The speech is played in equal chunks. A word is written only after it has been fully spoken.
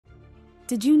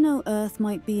Did you know Earth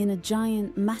might be in a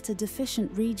giant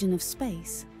matter-deficient region of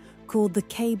space called the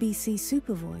KBC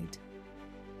Supervoid?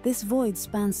 This void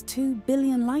spans 2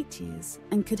 billion light-years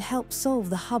and could help solve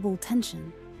the Hubble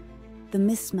Tension, the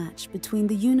mismatch between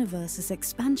the universe's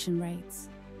expansion rates.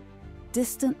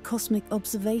 Distant cosmic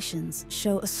observations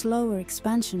show a slower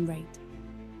expansion rate,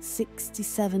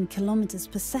 67 kilometers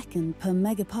per second per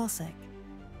megaparsec,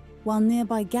 while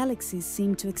nearby galaxies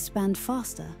seem to expand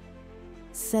faster,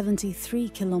 73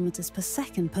 kilometers per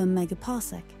second per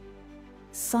megaparsec.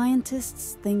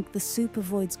 Scientists think the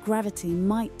supervoid's gravity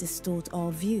might distort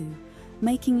our view,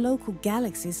 making local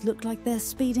galaxies look like they're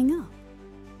speeding up.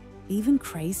 Even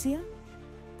crazier?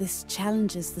 This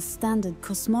challenges the standard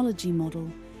cosmology model,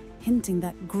 hinting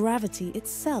that gravity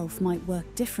itself might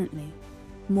work differently,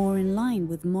 more in line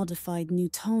with Modified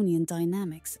Newtonian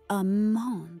Dynamics, a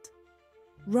MOND,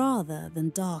 rather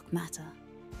than dark matter.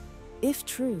 If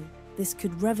true, this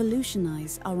could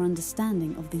revolutionize our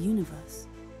understanding of the universe.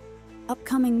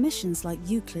 Upcoming missions like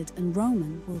Euclid and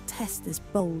Roman will test this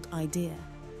bold idea.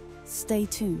 Stay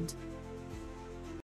tuned.